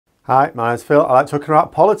Hi, my name's Phil. I like talking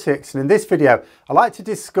about politics, and in this video I like to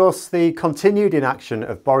discuss the continued inaction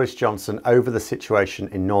of Boris Johnson over the situation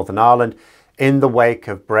in Northern Ireland in the wake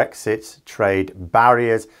of Brexit, trade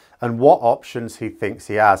barriers, and what options he thinks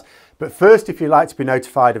he has. But first, if you'd like to be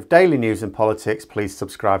notified of daily news and politics, please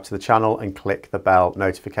subscribe to the channel and click the bell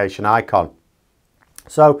notification icon.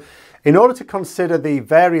 So, in order to consider the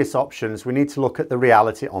various options, we need to look at the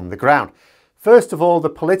reality on the ground. First of all,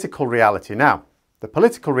 the political reality. Now, the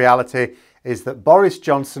political reality is that Boris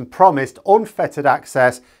Johnson promised unfettered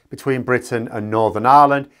access between Britain and Northern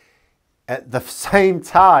Ireland at the same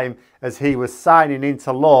time as he was signing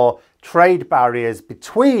into law trade barriers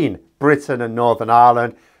between Britain and Northern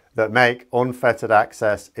Ireland that make unfettered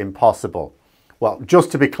access impossible. Well,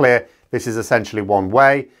 just to be clear, this is essentially one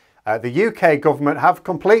way. The UK government have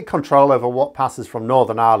complete control over what passes from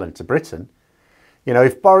Northern Ireland to Britain. You know,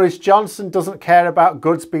 if Boris Johnson doesn't care about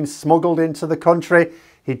goods being smuggled into the country,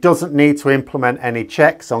 he doesn't need to implement any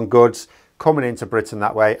checks on goods coming into Britain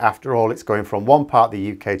that way. After all, it's going from one part of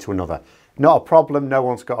the UK to another. Not a problem. No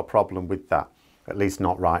one's got a problem with that, at least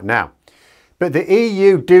not right now. But the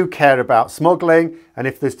EU do care about smuggling, and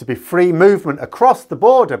if there's to be free movement across the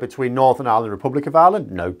border between Northern Ireland and the Republic of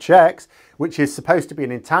Ireland, no checks, which is supposed to be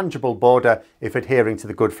an intangible border if adhering to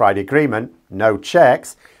the Good Friday Agreement, no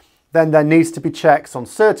checks, then there needs to be checks on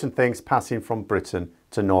certain things passing from Britain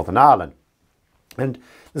to Northern Ireland. And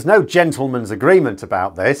there's no gentleman's agreement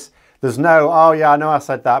about this. There's no, oh yeah, I know I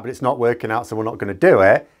said that, but it's not working out, so we're not going to do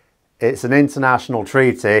it. It's an international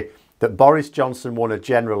treaty that Boris Johnson won a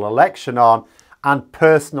general election on and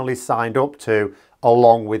personally signed up to,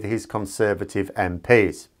 along with his Conservative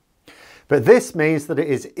MPs. But this means that it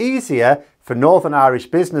is easier for Northern Irish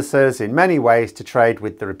businesses in many ways to trade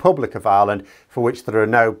with the Republic of Ireland, for which there are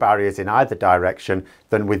no barriers in either direction,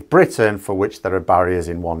 than with Britain, for which there are barriers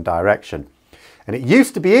in one direction. And it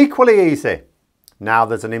used to be equally easy. Now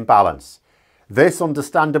there's an imbalance. This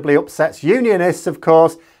understandably upsets unionists, of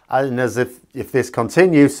course, and as if this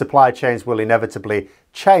continues, supply chains will inevitably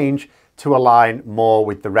change to align more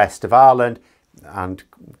with the rest of Ireland and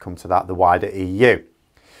come to that, the wider EU.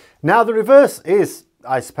 Now, the reverse is,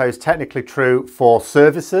 I suppose, technically true for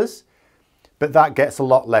services, but that gets a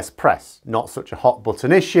lot less press. Not such a hot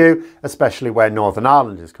button issue, especially where Northern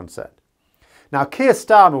Ireland is concerned. Now, Keir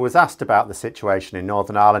Starmer was asked about the situation in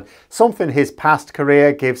Northern Ireland, something his past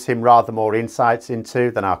career gives him rather more insights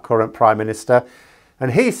into than our current Prime Minister.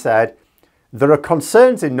 And he said, there are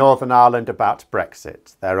concerns in Northern Ireland about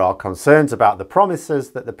Brexit. There are concerns about the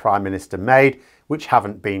promises that the Prime Minister made, which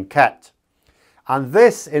haven't been kept. And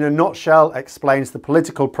this, in a nutshell, explains the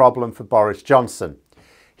political problem for Boris Johnson.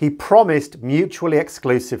 He promised mutually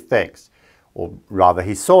exclusive things, or rather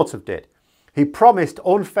he sort of did. He promised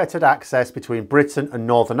unfettered access between Britain and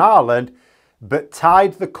Northern Ireland, but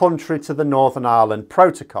tied the country to the Northern Ireland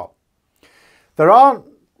Protocol. There are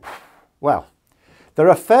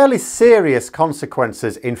fairly serious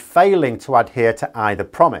consequences in failing to adhere to either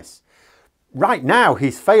promise. Right now,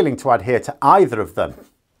 he's failing to adhere to either of them.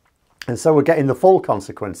 And so we're getting the full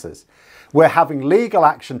consequences. We're having legal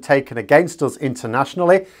action taken against us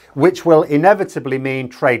internationally, which will inevitably mean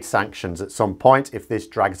trade sanctions at some point if this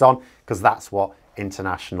drags on, because that's what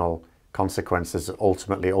international consequences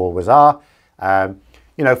ultimately always are,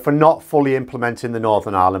 you know, for not fully implementing the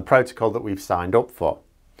Northern Ireland Protocol that we've signed up for.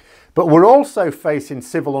 But we're also facing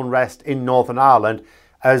civil unrest in Northern Ireland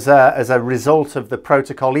as a result of the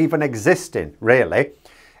protocol even existing, really,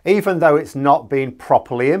 even though it's not being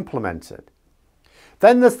properly implemented.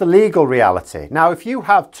 Then there's the legal reality. Now, if you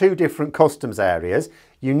have two different customs areas,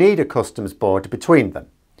 you need a customs border between them.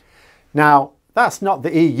 Now, that's not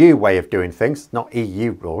the EU way of doing things, not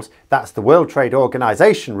EU rules. That's the World Trade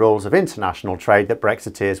Organization rules of international trade that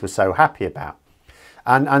Brexiteers were so happy about.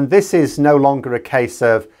 And this is no longer a case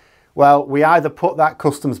of, well, we either put that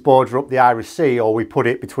customs border up the Irish Sea or we put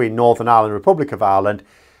it between Northern Ireland and the Republic of Ireland.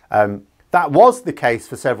 That was the case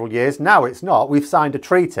for several years. Now it's not. We've signed a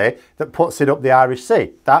treaty that puts it up the Irish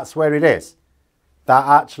Sea. That's where it is. That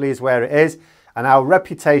actually is where it is. And our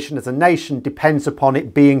reputation as a nation depends upon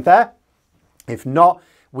it being there. If not,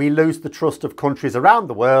 we lose the trust of countries around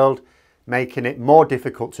the world, making it more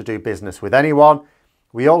difficult to do business with anyone.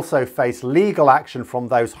 We also face legal action from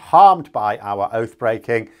those harmed by our oath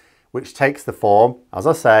breaking, which takes the form, as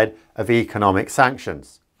I said, of economic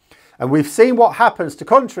sanctions. And we've seen what happens to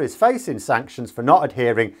countries facing sanctions for not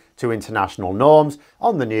adhering to international norms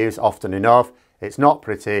on the news often enough. It's not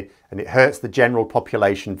pretty, and it hurts the general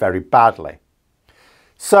population very badly.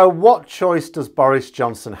 So what choice does Boris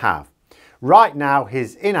Johnson have? Right now,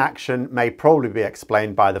 his inaction may probably be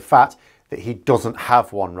explained by the fact that he doesn't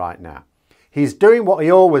have one right now. He's doing what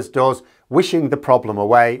he always does, wishing the problem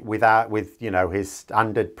away with his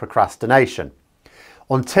standard procrastination.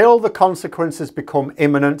 Until the consequences become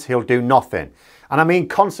imminent, he'll do nothing. And I mean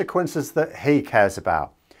consequences that he cares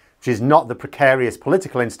about, which is not the precarious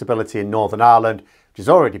political instability in Northern Ireland, which is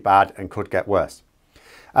already bad and could get worse.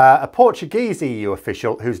 A Portuguese EU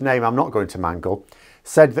official, whose name I'm not going to mangle,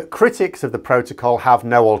 said that critics of the protocol have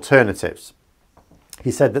no alternatives.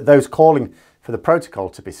 He said that those calling for the protocol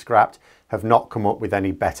to be scrapped have not come up with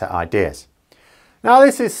any better ideas. Now,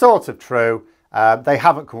 this is sort of true. They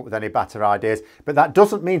haven't come up with any better ideas, but that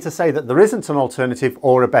doesn't mean to say that there isn't an alternative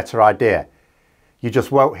or a better idea. You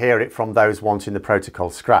just won't hear it from those wanting the protocol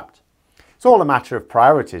scrapped. It's all a matter of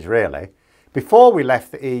priorities, really. Before we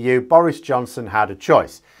left the EU, Boris Johnson had a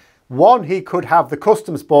choice. One, he could have the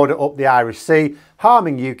customs border up the Irish Sea,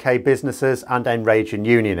 harming UK businesses and enraging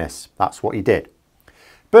unionists. That's what he did.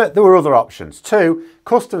 But there were other options. Two,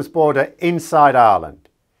 customs border inside Ireland,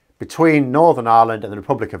 between Northern Ireland and the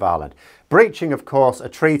Republic of Ireland, breaching, of course, a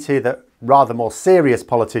treaty that rather more serious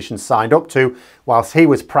politicians signed up to whilst he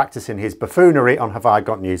was practising his buffoonery on Have I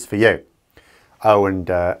Got News For You? Oh, and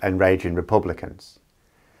enraging Republicans.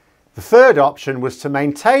 The third option was to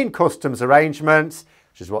maintain customs arrangements,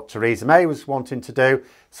 which is what Theresa May was wanting to do,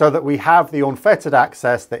 so that we have the unfettered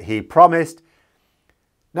access that he promised.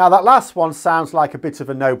 Now, that last one sounds like a bit of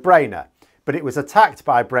a no-brainer, but it was attacked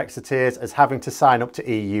by Brexiteers as having to sign up to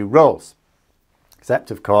EU rules.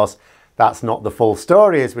 Except, of course, that's not the full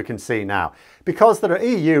story, as we can see now, because there are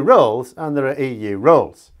EU rules and there are EU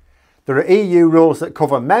rules. There are EU rules that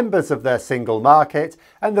cover members of their single market,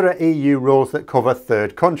 and there are EU rules that cover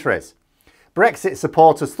third countries. Brexit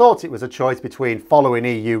supporters thought it was a choice between following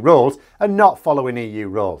EU rules and not following EU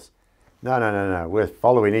rules. No, we're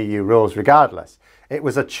following EU rules regardless. It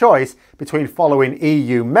was a choice between following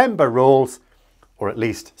EU member rules, or at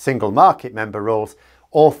least single market member rules,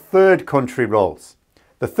 or third country rules.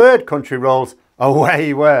 The third country rules are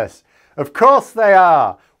way worse. Of course they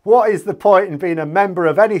are. What is the point in being a member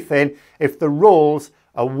of anything if the rules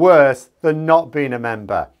are worse than not being a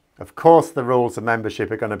member? Of course the rules of membership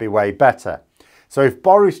are going to be way better. So if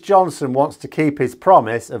Boris Johnson wants to keep his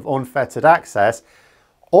promise of unfettered access,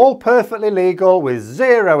 all perfectly legal with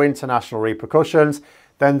zero international repercussions,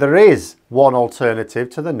 then there is one alternative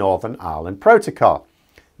to the Northern Ireland Protocol.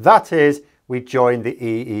 That is, we join the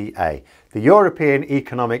EEA, the European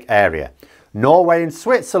Economic Area. Norway and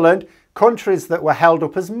Switzerland, countries that were held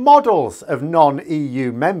up as models of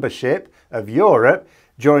non-EU membership of Europe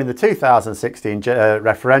during the 2016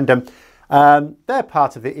 referendum, they're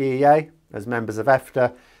part of the EEA as members of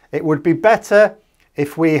EFTA. It would be better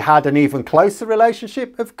if we had an even closer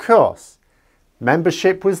relationship, of course.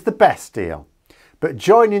 Membership was the best deal. But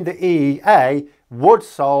joining the EEA would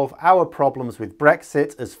solve our problems with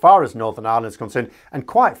Brexit as far as Northern Ireland is concerned, and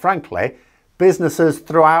quite frankly, businesses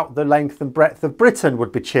throughout the length and breadth of Britain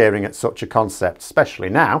would be cheering at such a concept, especially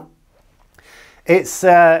now. It's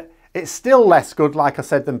still less good, like I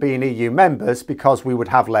said, than being EU members because we would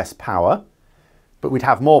have less power, but we'd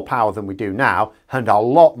have more power than we do now and a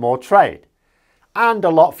lot more trade and a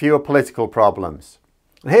lot fewer political problems.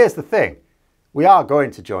 And here's the thing, we are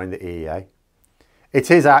going to join the EEA.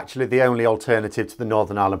 It is actually the only alternative to the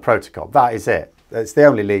Northern Ireland Protocol. That is it. It's the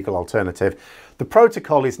only legal alternative. The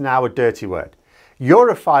protocol is now a dirty word.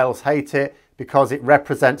 Europhiles hate it because it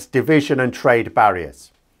represents division and trade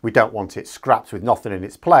barriers. We don't want it scrapped with nothing in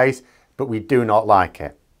its place, but we do not like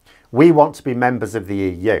it. We want to be members of the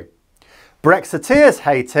EU. Brexiteers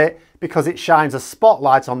hate it because it shines a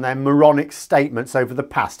spotlight on their moronic statements over the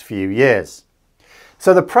past few years.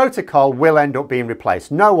 So the protocol will end up being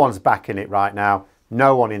replaced. No one's backing it right now.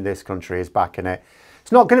 No one in this country is backing it.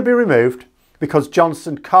 It's not going to be removed because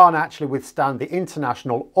Johnson can't actually withstand the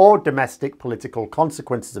international or domestic political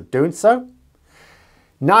consequences of doing so.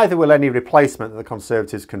 Neither will any replacement that the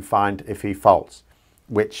Conservatives can find if he faults,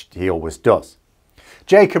 which he always does.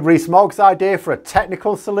 Jacob Rees-Mogg's idea for a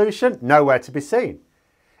technical solution, nowhere to be seen.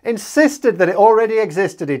 Insisted that it already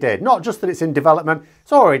existed, he did. Not just that it's in development,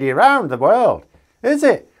 it's already around the world. Is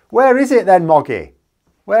it? Where is it then, Moggy?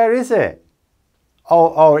 Where is it?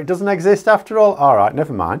 Oh, it doesn't exist after all? All right,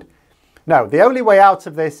 never mind. No, the only way out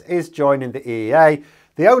of this is joining the EEA.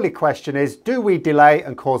 The only question is, do we delay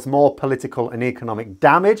and cause more political and economic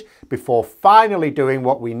damage before finally doing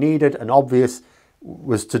what we needed and obvious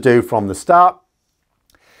was to do from the start?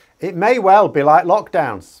 It may well be like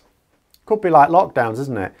lockdowns. Could be like lockdowns,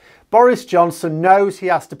 isn't it? Boris Johnson knows he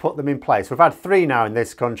has to put them in place. We've had 3 now in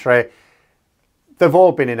this country. They've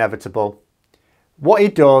all been inevitable. What he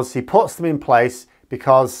does, he puts them in place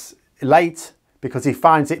because he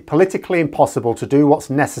finds it politically impossible to do what's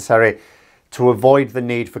necessary to avoid the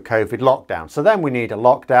need for COVID lockdown. So then we need a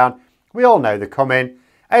lockdown. We all know they're coming.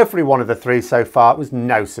 Every one of the three so far was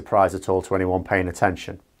no surprise at all to anyone paying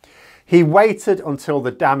attention. He waited until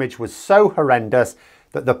the damage was so horrendous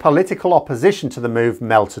that the political opposition to the move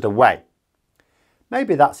melted away.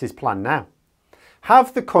 Maybe that's his plan now.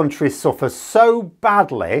 Have the country suffer so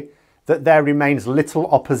badly that there remains little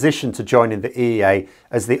opposition to joining the EEA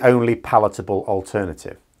as the only palatable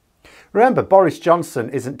alternative. Remember, Boris Johnson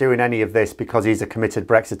isn't doing any of this because he's a committed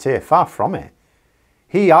Brexiteer. Far from it.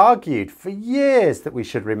 He argued for years that we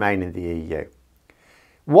should remain in the EU.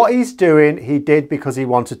 What he's doing, he did because he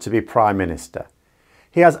wanted to be Prime Minister.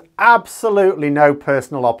 He has absolutely no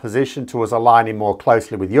personal opposition to us aligning more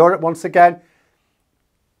closely with Europe once again.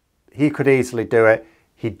 He could easily do it.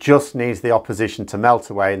 He just needs the opposition to melt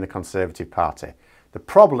away in the Conservative Party. The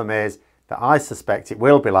problem is that I suspect it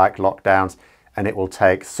will be like lockdowns, and it will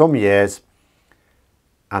take some years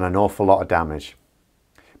and an awful lot of damage.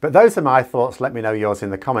 But those are my thoughts. Let me know yours in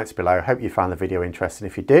the comments below. Hope you found the video interesting.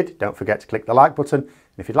 If you did, don't forget to click the like button. And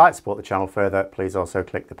if you'd like to support the channel further, please also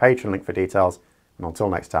click the Patreon link for details. And until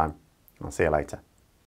next time, I'll see you later.